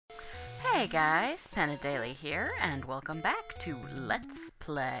Hey guys, Daily here, and welcome back to Let's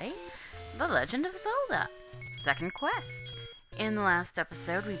Play The Legend of Zelda, second quest. In the last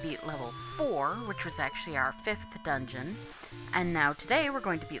episode, we beat level 4, which was actually our 5th dungeon, and now today we're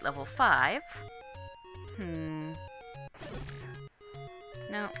going to beat level 5.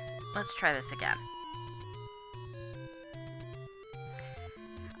 No, let's try this again.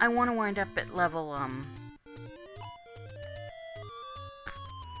 I want to wind up at level,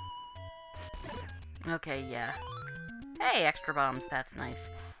 Okay, yeah. Hey, extra bombs, that's nice.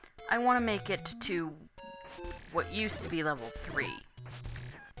 I want to make it to what used to be level 3.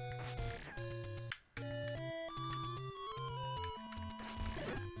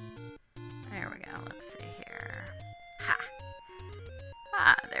 There we go, let's see here. Ha!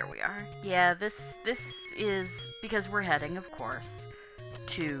 Ah, there we are. Yeah, this is, because we're heading, of course,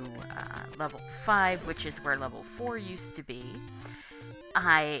 to level 5, which is where level 4 used to be.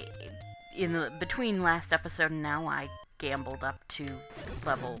 Between last episode and now, I gambled up to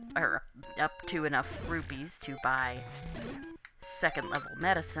up to enough rupees to buy second level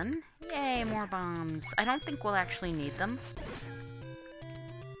medicine. Yay, more bombs. I don't think we'll actually need them.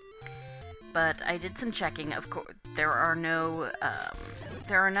 But I did some checking. Of course, there are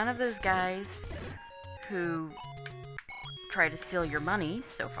none of those guys who try to steal your money,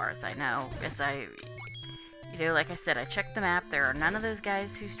 so far as I know, like I said, I checked the map. There are none of those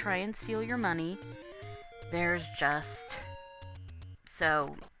guys who try and steal your money. There's just...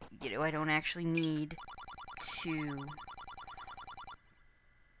 So, I don't actually need to...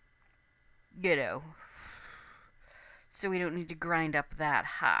 So we don't need to grind up that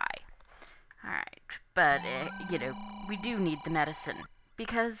high. Alright, but, we do need the medicine.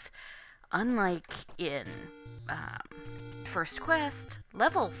 Because, unlike in... first quest,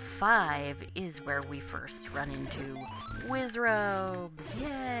 level 5 is where we first run into Wizzrobes.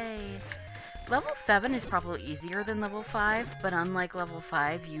 Yay! Level 7 is probably easier than level 5, but unlike level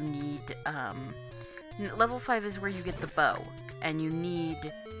 5, you need, level 5 is where you get the bow, and you need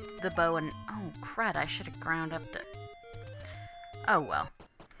the bow and... Oh, crud, I should have ground up to... Oh, well.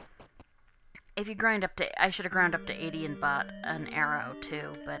 If you grind up to... I should have ground up to 80 and bought an arrow,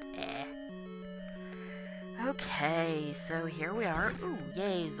 too, but eh. Okay, so here we are. Ooh,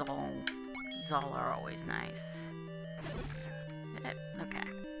 yay, Zol. Zol are always nice. Okay.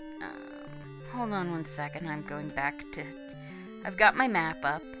 Hold on one second, I'm going back to... I've got my map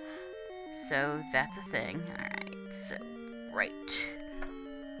up, so that's a thing. Alright, so, right.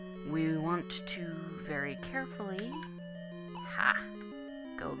 We want to very carefully...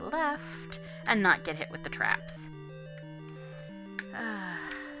 Go left, and not get hit with the traps.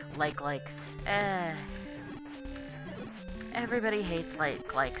 Likes. Everybody hates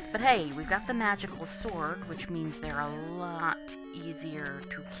likes, but hey, we've got the magical sword, which means they're a lot easier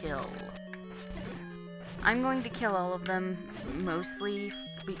to kill. I'm going to kill all of them, mostly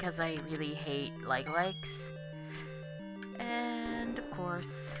because I really hate likes. And, of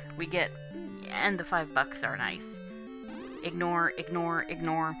course, we get... And the $5 are nice. Ignore.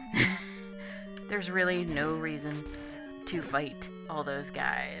 There's really no reason to fight all those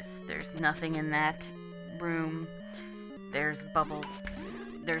guys. There's nothing in that room. There's bubble.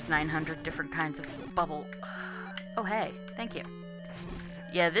 There's 900 different kinds of bubble. Oh, hey. Thank you.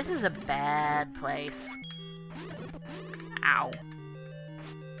 Yeah, this is a bad place. Ow.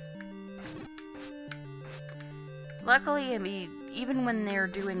 Luckily, I mean, even when they're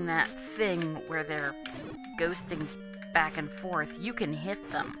doing that thing where they're ghosting back and forth, you can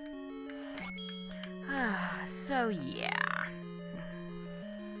hit them. So, yeah.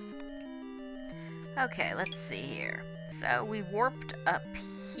 Okay, let's see here. So, we warped up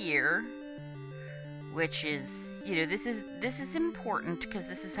here, which is, this is important, because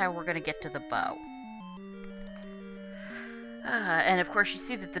this is how we're going to get to the bow. And of course, you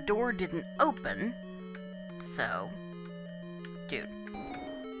see that the door didn't open, so, dude,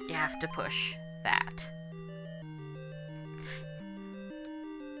 you have to push that.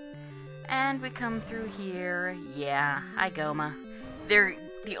 And we come through here. Yeah, hi Goma.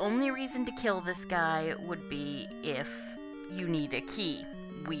 The only reason to kill this guy would be if you need a key.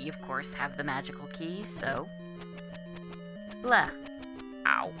 We, of course, have the magical key, so... Blah.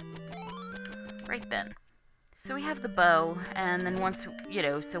 Ow. Right then. So we have the bow, and then once,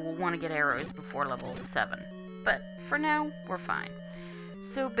 so we'll want to get arrows before level 7. But for now, we're fine.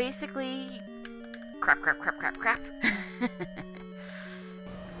 So basically... Crap.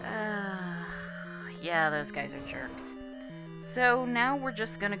 Yeah, those guys are jerks. So now we're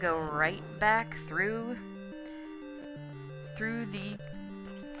just gonna go right back through the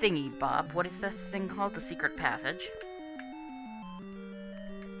thingy bob. What is this thing called? The secret passage.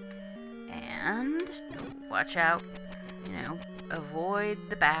 And watch out, you know, avoid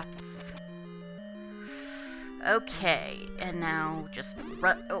the bats. Okay, and now just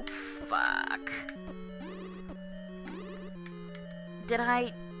run. Oh, fuck. Did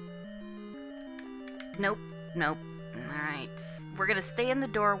I? Nope, nope. Alright, we're gonna stay in the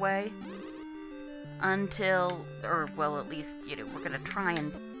doorway until, or well, at least, you know, we're gonna try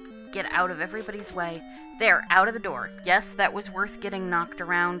and get out of everybody's way. There, out of the door. Yes, that was worth getting knocked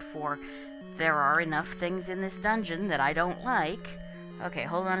around for. There are enough things in this dungeon that I don't like. Okay,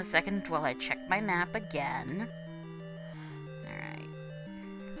 hold on a second while I check my map again. Alright.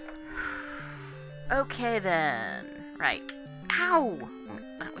 Okay then. Right. Ow! Well,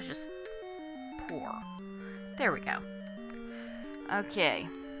 that was just poor. There we go. Okay.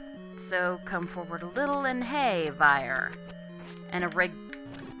 So, come forward a little and hey, Vire. And a rig...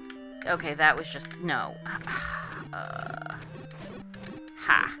 Okay, that was just... No.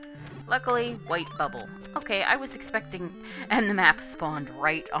 Ha. Luckily, white bubble. Okay, I was expecting... And the map spawned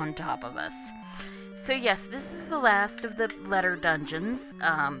right on top of us. So yes, this is the last of the letter dungeons.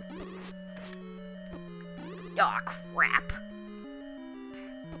 Aw, crap.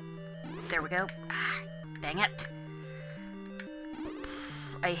 There we go. Ah, dang it.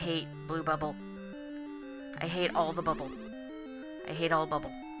 I hate blue bubble. I hate all the bubble. I hate all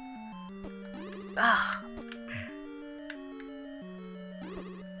bubble. Ah.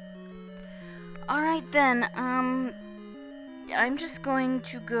 Alright then, I'm just going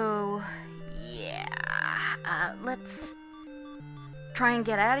to go, let's try and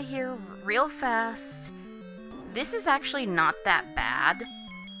get out of here real fast. This is actually not that bad.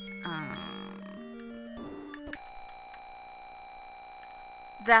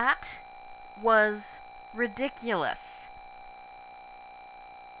 That was ridiculous.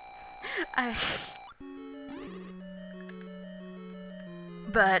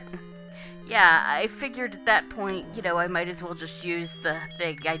 But... yeah, I figured at that point, you know, I might as well just use the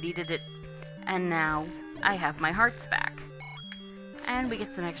thing. I needed it, and now I have my hearts back. And we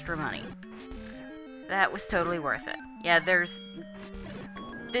get some extra money. That was totally worth it. Yeah,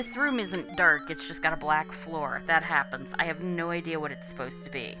 this room isn't dark, it's just got a black floor. That happens. I have no idea what it's supposed to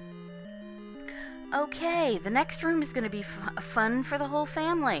be. Okay, the next room is going to be fun for the whole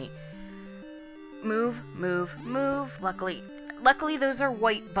family. Move, move, move. Luckily those are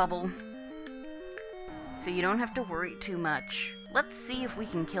white bubble. So you don't have to worry too much. Let's see if we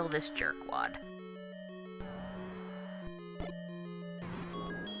can kill this jerkwad.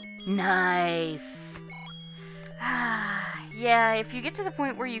 Nice! Yeah, if you get to the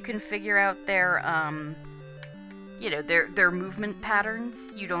point where you can figure out their, you know, their movement patterns,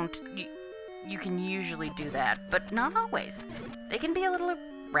 you can usually do that, but not always. They can be a little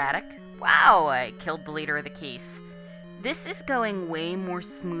erratic. Wow, I killed the leader of the Keys. This is going way more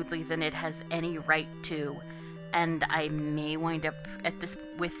smoothly than it has any right to, and I may wind up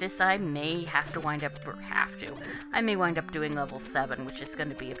I may have to wind up, I may wind up doing level 7, which is going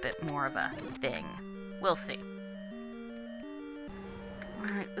to be a bit more of a thing. We'll see.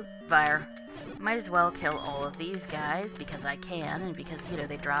 Alright, Vire. Might as well kill all of these guys, because I can, and because, you know,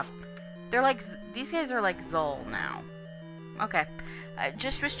 they drop... They're like, these guys are like Zol now. Okay.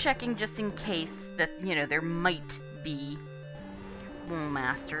 Just was checking just in case that, you know, there might be Wool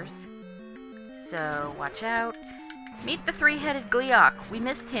Masters. So, watch out. Meet the three-headed Gleeok. We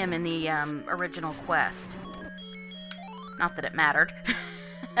missed him in the original quest. Not that it mattered.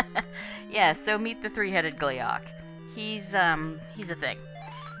 Yeah, so meet the three-headed Gleeok. He's a thing.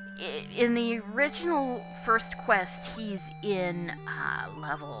 In the original first quest, he's in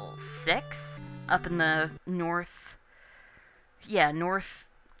level 6, up in the northwest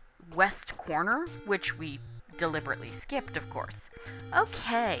corner, which we deliberately skipped, of course.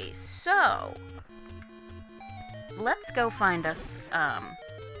 Okay, so let's go find us,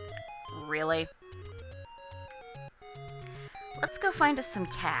 really? Let's go find us some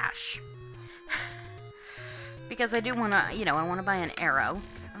cash. Because I do want to, you know, I want to buy an arrow.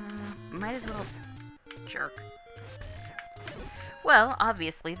 Might as well jerk. Well,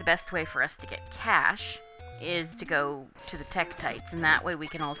 obviously, the best way for us to get cash is to go to the Tektites, and that way we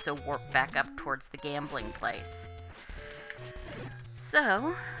can also warp back up towards the gambling place.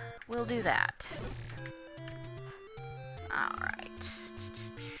 So, we'll do that. Alright.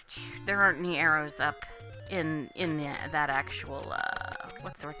 There aren't any arrows up in that actual,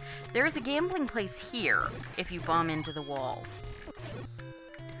 what's the word? There is a gambling place here, if you bomb into the wall.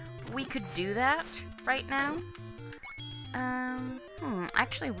 We could do that right now.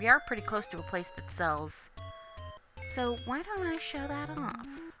 Actually, we are pretty close to a place that sells. So, why don't I show that off?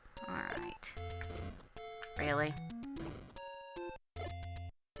 Alright. Really?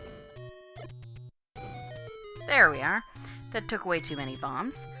 There we are. That took way too many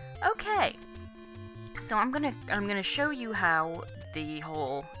bombs. Okay. So I'm gonna show you how the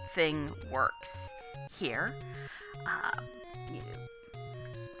whole thing works here.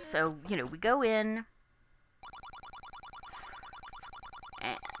 So, we go in,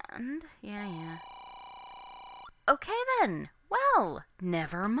 and, yeah. Okay then, well,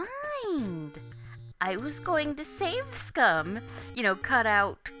 never mind. I was going to save Scum, cut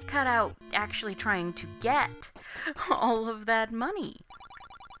out actually trying to get all of that money.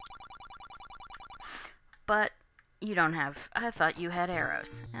 But you don't have, I thought you had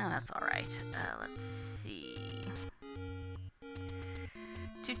arrows. Oh, that's alright. Let's see.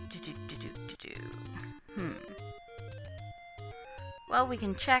 Well, we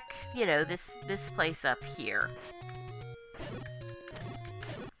can check, this place up here.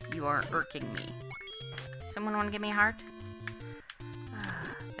 You are irking me. Someone want to give me a heart?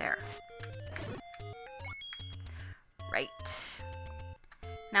 There. Right.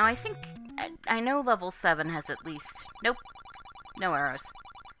 Now, I think, I know level 7 has at least, nope, no arrows.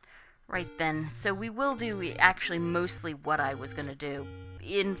 Right then, so we will do actually mostly what I was going to do.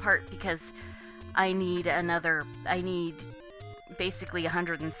 In part because I need basically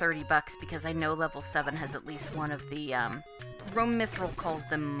 130 bucks because I know level 7 has at least one of the, Rome Mithril calls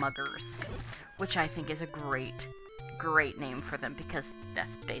them muggers, which I think is a great name for them because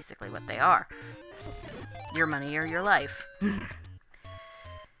that's basically what they are. Your money or your life.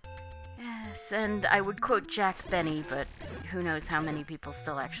 Yes, and I would quote Jack Benny, but who knows how many people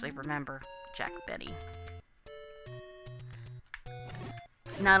still actually remember Jack Benny.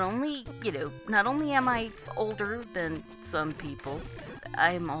 Not only am I older than some people,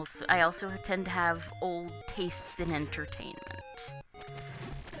 I also tend to have old tastes in entertainment.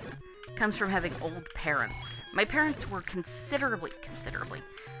 Comes from having old parents. My parents were considerably,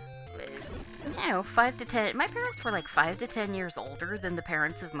 5 to 10, my parents were like 5 to 10 years older than the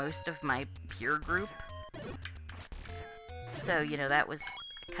parents of most of my peer group. So, that was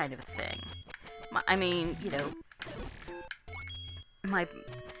kind of a thing.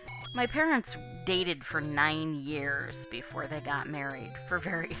 My parents dated for 9 years before they got married for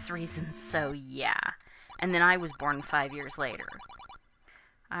various reasons, so yeah. And then I was born 5 years later.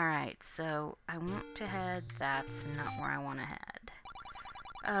 Alright, so I want to head, that's not where I want to head.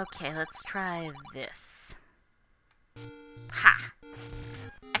 Okay, let's try this. Ha!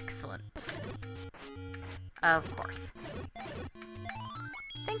 Excellent. Of course.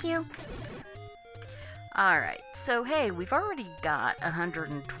 Thank you. Alright, so hey, we've already got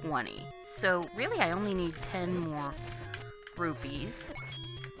 120. So really I only need 10 more rupees.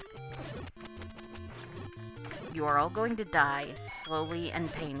 You are all going to die slowly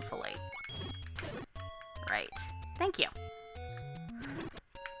and painfully. Right. Thank you.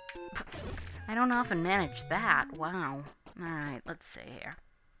 I don't often manage that. Wow. Alright, let's see here.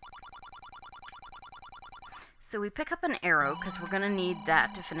 So we pick up an arrow, because we're going to need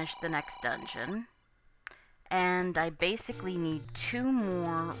that to finish the next dungeon. And I basically need 2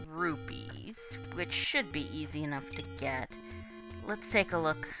 more rupees, which should be easy enough to get. Let's take a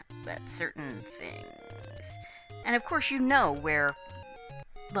look at certain things. And of course you know where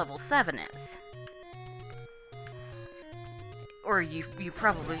level 7 is. Or you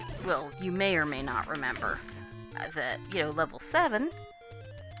probably, well, you may or may not remember that, level 7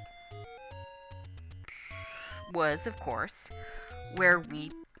 was, of course, where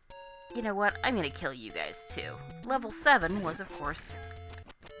we... You know what? I'm gonna kill you guys, too. Level 7 was, of course,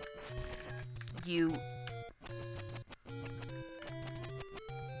 you...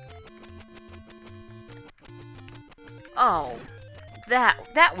 Oh,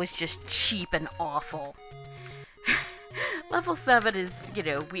 that was just cheap and awful. Level 7 is,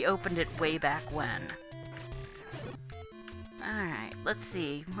 we opened it way back when. Alright, let's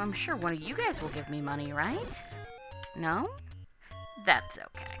see. I'm sure one of you guys will give me money, right? No? That's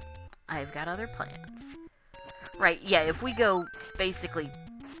okay. I've got other plans. Right, yeah, if we go, basically...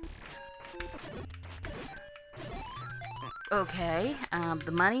 Okay,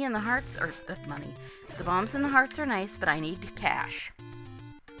 the money and the hearts, or the money. The bombs and the hearts are nice, but I need cash.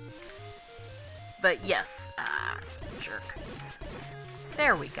 But yes, jerk.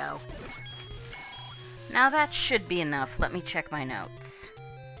 There we go. Now that should be enough. Let me check my notes.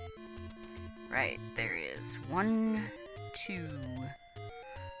 Right, there is 1, 2...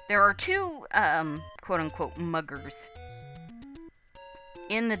 There are 2, quote-unquote, muggers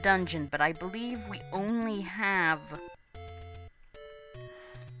in the dungeon, but I believe we only have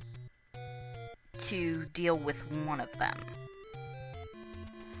to deal with one of them.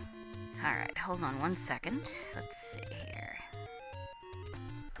 Alright, hold on 1 second. Let's see here.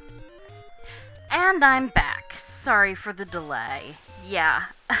 And I'm back. sorry for the delay. Yeah,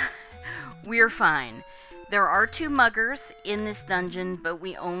 we're fine. There are 2 muggers in this dungeon, but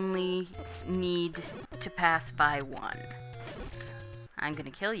we only need to pass by 1. I'm gonna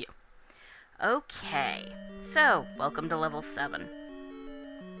kill you. Okay, so, welcome to level 7.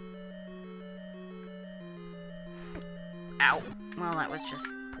 Ow. Well, that was just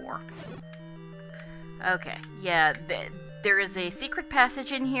poor. Okay, yeah, there is a secret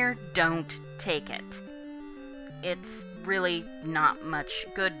passage in here. Don't take it. It's really not much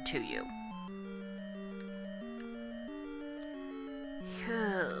good to you.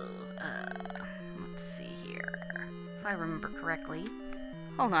 Let's see here. If I remember correctly.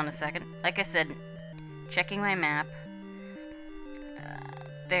 Hold on a second. Like I said, checking my map.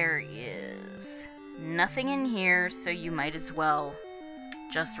 There is nothing in here, so you might as well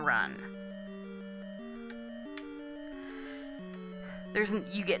just run.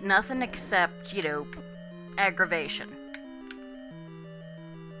 You get nothing except, you know, aggravation.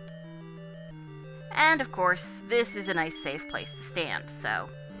 And of course, this is a nice safe place to stand, so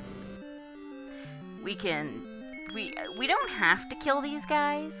we don't have to kill these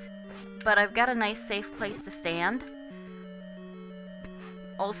guys, but I've got a nice safe place to stand.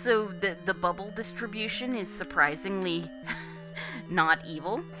 Also, the bubble distribution is surprisingly not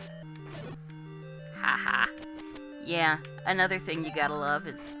evil. Haha. Yeah, another thing you gotta love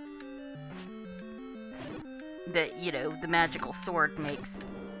is that, you know, the magical sword makes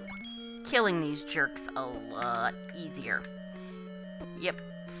killing these jerks a lot easier. Yep,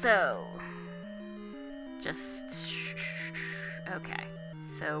 so just okay.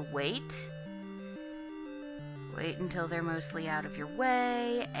 So wait until they're mostly out of your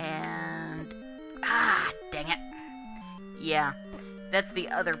way, and dang it. Yeah, that's the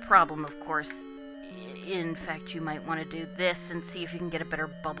other problem, of course. In fact, you might want to do this and see if you can get a better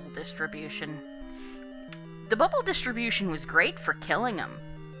bubble distribution. The bubble distribution was great for killing them.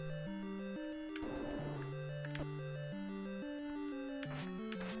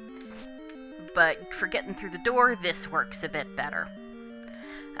 But for getting through the door, this works a bit better.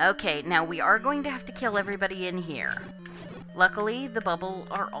 Okay, now we are going to have to kill everybody in here. Luckily, the bubble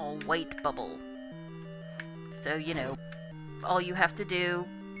are all white bubble. So, you know, all you have to do...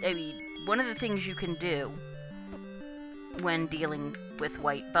 I mean, one of the things you can do when dealing with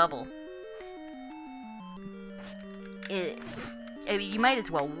white bubble... I mean, you might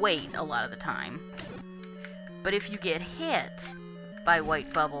as well wait a lot of the time. But if you get hit by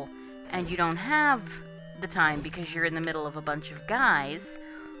white bubble and you don't have the time because you're in the middle of a bunch of guys,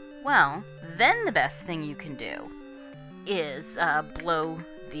 well, then the best thing you can do is blow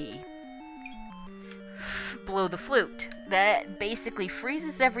the flute. That basically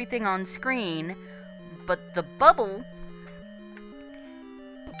freezes everything on screen, but the bubble,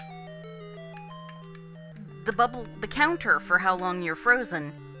 the counter for how long you're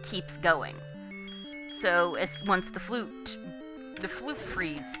frozen keeps going. So once the flute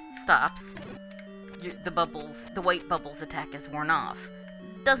freeze stops, the white bubble's attack is worn off.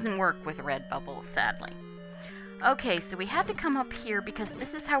 Doesn't work with red bubbles, sadly. Okay, so we had to come up here because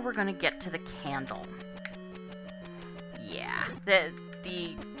this is how we're going to get to the candle. Yeah,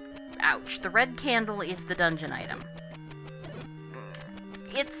 ouch, the red candle is the dungeon item.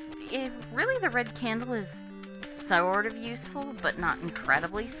 Really the red candle is sort of useful, but not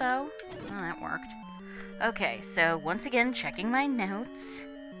incredibly so. Oh, that worked. Okay, so once again, checking my notes.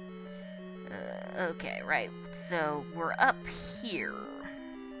 Okay, right, so we're up here.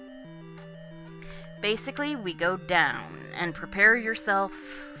 Basically, we go down, and prepare yourself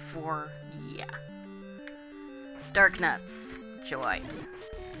for, yeah. Darknuts. Joy.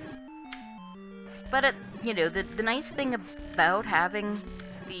 But, you know, the nice thing about having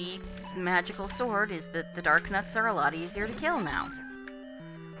the magical sword is that the Darknuts are a lot easier to kill now.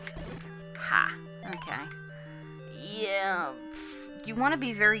 Ha. Okay. Yeah, you want to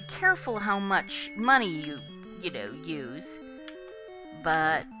be very careful how much money you use,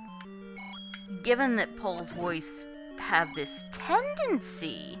 but given that Pole's Voice have this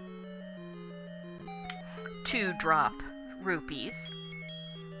tendency to drop rupees,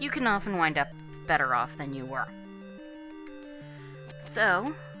 you can often wind up better off than you were.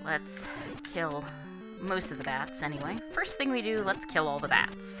 So, let's kill most of the bats anyway. First thing we do, let's kill all the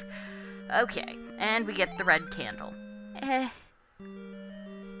bats. Okay, and we get the red candle.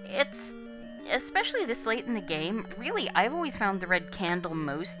 It's, especially this late in the game, really, I've always found the red candle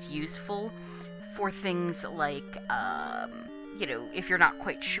most useful for things like, you know, if you're not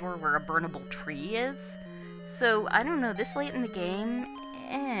quite sure where a burnable tree is. So, I don't know, this late in the game,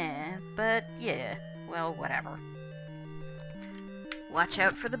 but yeah, well, whatever. Watch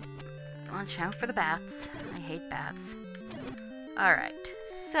out for the bats. I hate bats. Alright,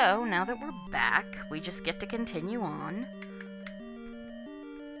 so now that we're back, we just get to continue on.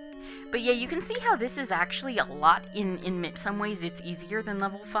 But yeah, you can see how this is actually a lot, in some ways it's easier than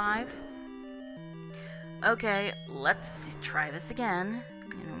level 5. Okay, let's try this again.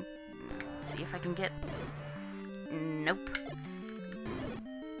 You know, see if I can get... Nope.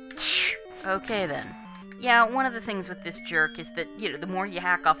 Okay then. Yeah, one of the things with this jerk is that, you know, the more you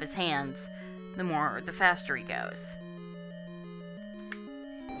hack off his hands, the faster he goes.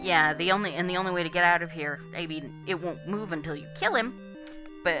 Yeah, the only way to get out of here, I mean, it won't move until you kill him,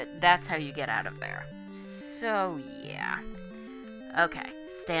 but that's how you get out of there. So, yeah. Okay,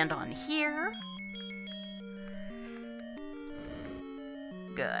 stand on here.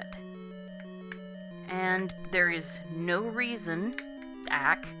 Good. And there is no reason...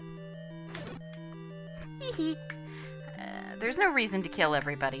 there's no reason to kill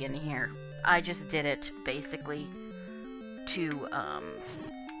everybody in here. I just did it, basically, to,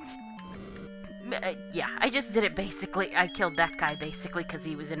 yeah, I just did it basically. I killed that guy basically because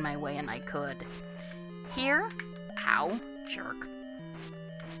he was in my way and I could. Here? Ow. Jerk.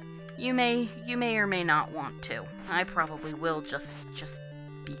 You may or may not want to. I probably will just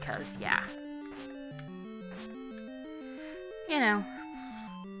because, yeah. You know.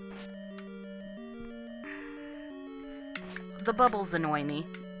 The bubbles annoy me,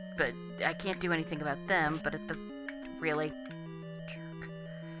 but I can't do anything about them, but at the... Really? Jerk.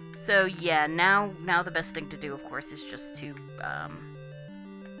 So, yeah, now the best thing to do, of course, is just to,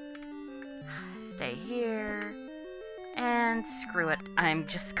 stay here, and screw it. I'm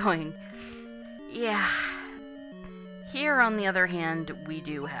just going... Yeah. Here, on the other hand, we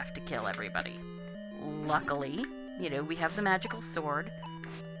do have to kill everybody. Luckily, you know, we have the magical sword,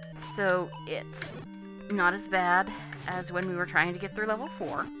 so it's not as bad as when we were trying to get through level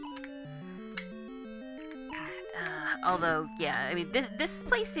 4. Although, yeah, I mean, this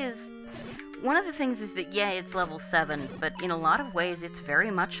place is... One of the things is that, yeah, it's level 7, but in a lot of ways, it's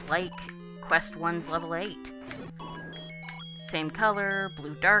very much like Quest 1's level 8. Same color,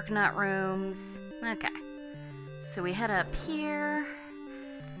 blue Darknut rooms. Okay. So we head up here.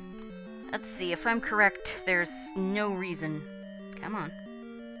 Let's see, if I'm correct, there's no reason... Come on.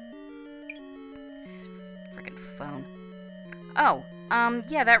 Frickin' phone. Oh,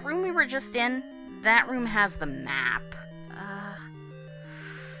 yeah, that room we were just in, that room has the map.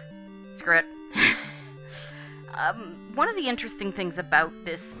 Screw it. One of the interesting things about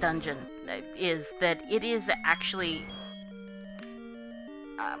this dungeon is that it is actually...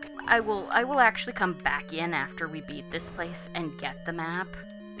 I will actually come back in after we beat this place and get the map,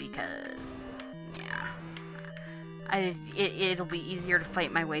 because, yeah, it'll be easier to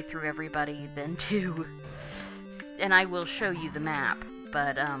fight my way through everybody than to... And I will show you the map,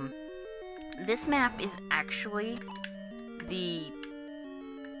 but, this map is actually the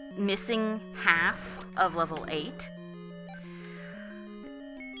missing half of level 8.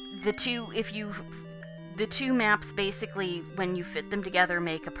 The two maps basically, when you fit them together,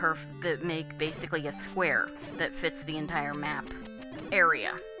 make basically a square that fits the entire map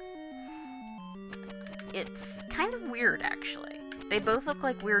area. It's kind of weird, actually. They both look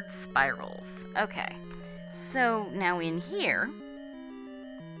like weird spirals. Okay. So, now in here...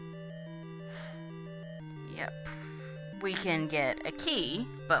 Yep. We can get a key,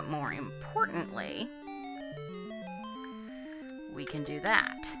 but more importantly... we can do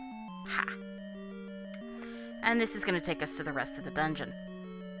that. Ha! And this is going to take us to the rest of the dungeon.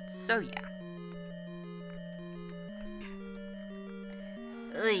 So, yeah.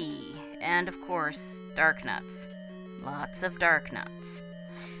 Oy. And, of course, Darknuts. Lots of Darknuts.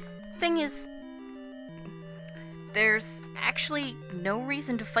 Thing is, there's actually no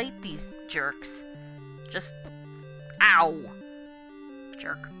reason to fight these jerks. Just... Ow!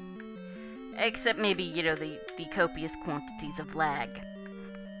 Jerk. Except maybe, you know, the copious quantities of lag.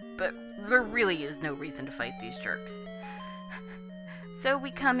 But there really is no reason to fight these jerks. So we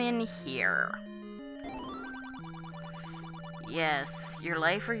come in here. Yes, your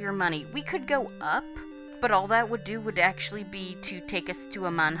life or your money. We could go up, but all that would do would actually be to take us to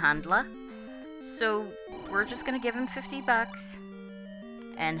a manhandla. So we're just gonna give him 50 bucks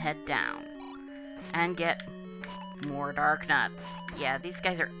and head down and get more Darknuts. Yeah, these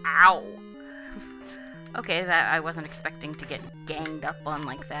guys are... Ow! Okay, that I wasn't expecting to get ganged up on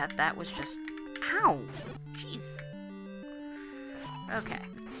like that. That was just... Ow! Jeez. Okay.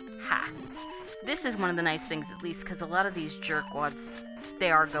 Ha. This is one of the nice things, at least, because a lot of these jerkwads,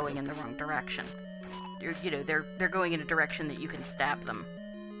 they are going in the wrong direction. You know, they're going in a direction that you can stab them.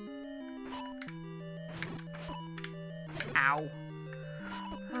 Ow.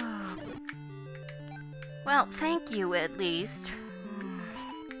 Well, thank you, at least.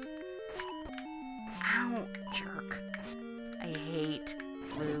 Ow, jerk. I hate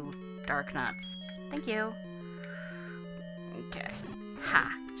blue Darknuts. Thank you. Okay.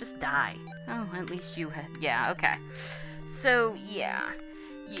 Ha, just die. Oh, at least you had... Yeah, okay. So, yeah.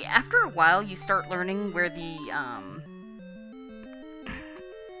 After a while, you start learning where the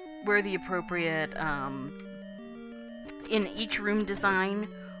appropriate, in each room design,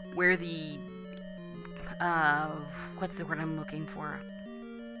 where the, what's the word I'm looking for?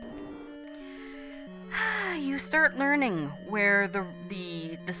 You start learning where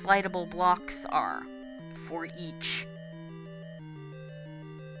the slidable blocks are for each,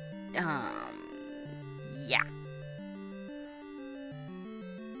 yeah.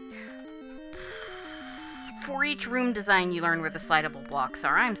 For each room design, you learn where the slidable blocks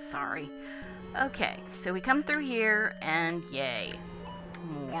are. I'm sorry. Okay, so we come through here, and yay.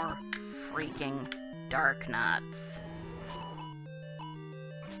 More freaking Darknuts.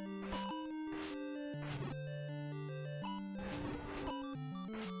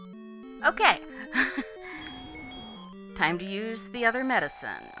 Okay. Time to use the other medicine.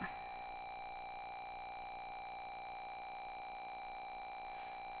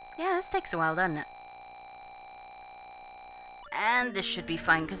 Yeah, this takes a while, doesn't it? And this should be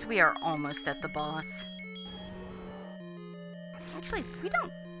fine, because we are almost at the boss. Actually, we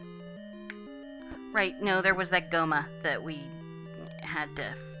don't... Right, no, there was that Goma that we had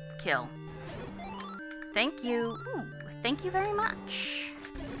to kill. Thank you. Ooh, thank you very much.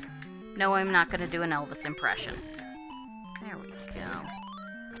 No, I'm not going to do an Elvis impression. There we go.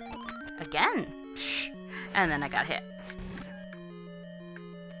 Again! Shh. And then I got hit.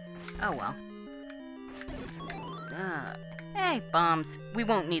 Oh well. Hey, bombs. We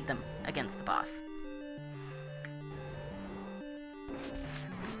won't need them against the boss.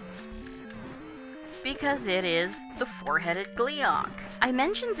 Because it is the four-headed Gleeok. I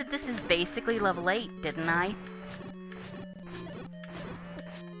mentioned that this is basically level 8, didn't I?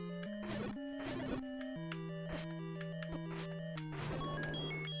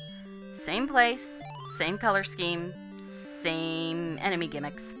 Same place, same color scheme, same enemy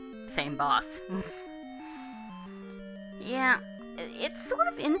gimmicks, same boss. Yeah, it's sort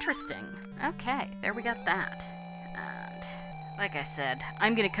of interesting. Okay, there we got that. And, like I said,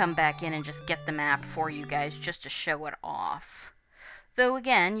 I'm gonna come back in and just get the map for you guys just to show it off. Though,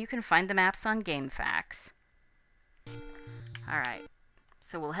 again, you can find the maps on GameFAQs. Alright,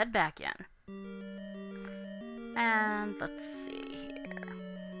 so we'll head back in. And, let's see here.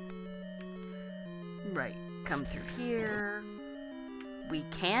 Right, come through here. We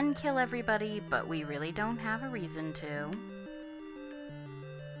can kill everybody, but we really don't have a reason to.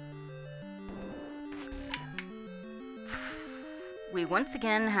 We once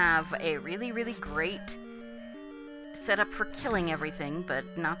again have a really, really great setup for killing everything, but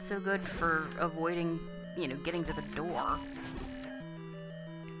not so good for avoiding, you know, getting to the door.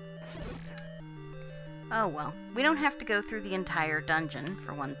 Oh well, we don't have to go through the entire dungeon,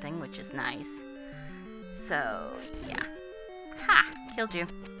 for one thing, which is nice. So, yeah. Ha! Killed you.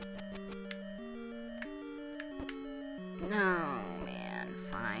 No, man.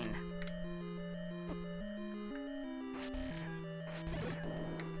 Fine.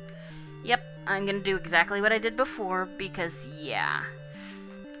 Yep, I'm gonna do exactly what I did before, because, yeah.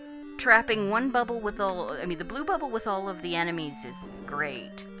 Trapping one bubble with all... I mean, the blue bubble with all of the enemies is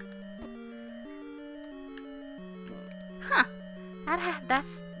great. Huh.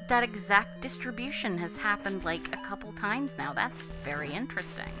 That exact distribution has happened, like, a couple times now. That's very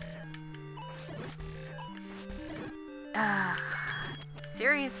interesting.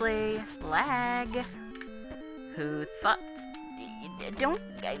 Seriously, lag. Who thought... Don't...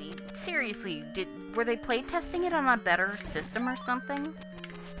 I mean, seriously, were they playtesting it on a better system or something?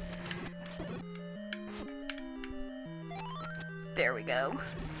 There we go.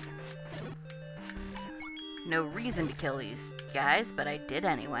 No reason to kill these guys, but I did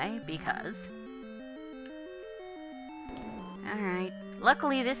anyway, because... Alright.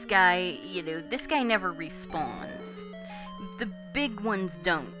 Luckily this guy, you know, this guy never respawns. The big ones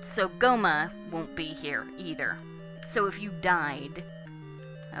don't, so Goma won't be here either. So if you died...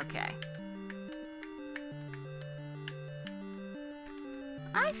 Okay.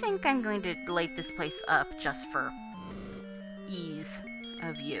 I think I'm going to light this place up just for ease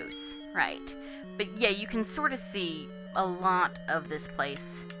of use. Right. But yeah, you can sort of see a lot of this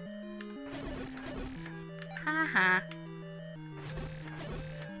place. Haha.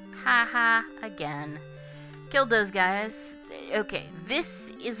 Haha, again. Killed those guys. Okay,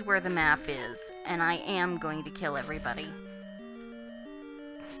 this is where the map is, and I am going to kill everybody.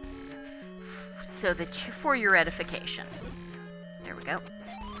 so that for your edification. There we go.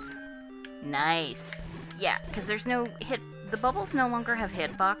 Nice. Yeah, because there's no hit. The bubbles no longer have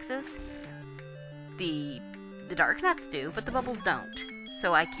hitboxes. The Darknuts do, but the bubbles don't.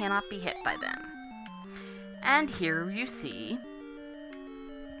 So I cannot be hit by them. And here you see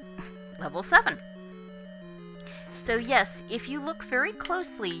level 7. So yes, if you look very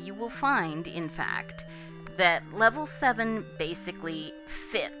closely, you will find, in fact, that level 7 basically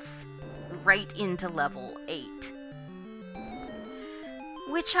fits right into level 8.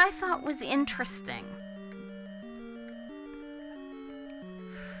 Which I thought was interesting.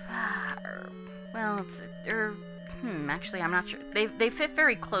 Well, actually, I'm not sure. They fit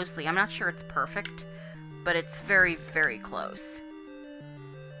very closely. I'm not sure it's perfect, but it's very, very close.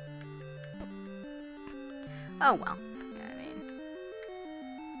 Oh well. I mean,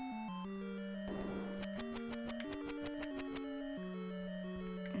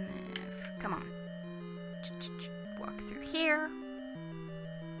 come on. Walk through here.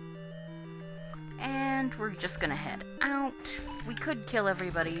 And we're just gonna head out. We could kill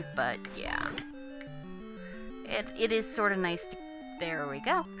everybody, but yeah. It is sort of nice to... There we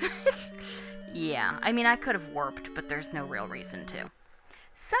go. Yeah, I mean, I could have warped, but there's no real reason to.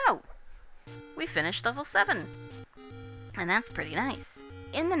 So, we finished level 7. And that's pretty nice.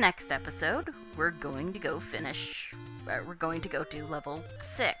 In the next episode, we're going to go finish... we're going to go do level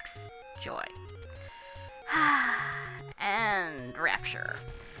 6. Joy. And Rapture.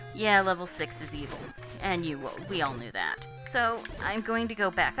 Yeah, level 6 is evil. And we all knew that. So, I'm going to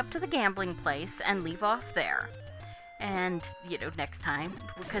go back up to the gambling place and leave off there. And, next time,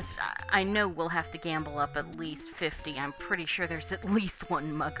 because I know we'll have to gamble up at least 50. I'm pretty sure there's at least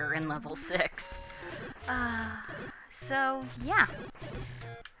one mugger in level 6. So, yeah.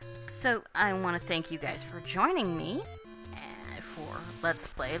 So, I want to thank you guys for joining me for Let's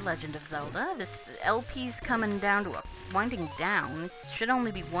Play Legend of Zelda. This LP's coming down to winding down. It should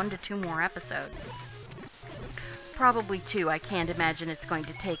only be 1 to 2 more episodes. Probably 2. I can't imagine it's going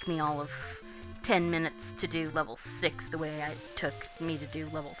to take me all of 10 minutes to do level 6 the way it took me to do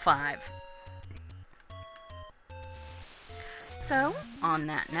level 5. So, on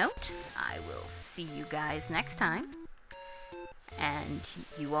that note, I will see you guys next time. And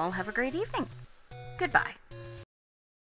you all have a great evening. Goodbye.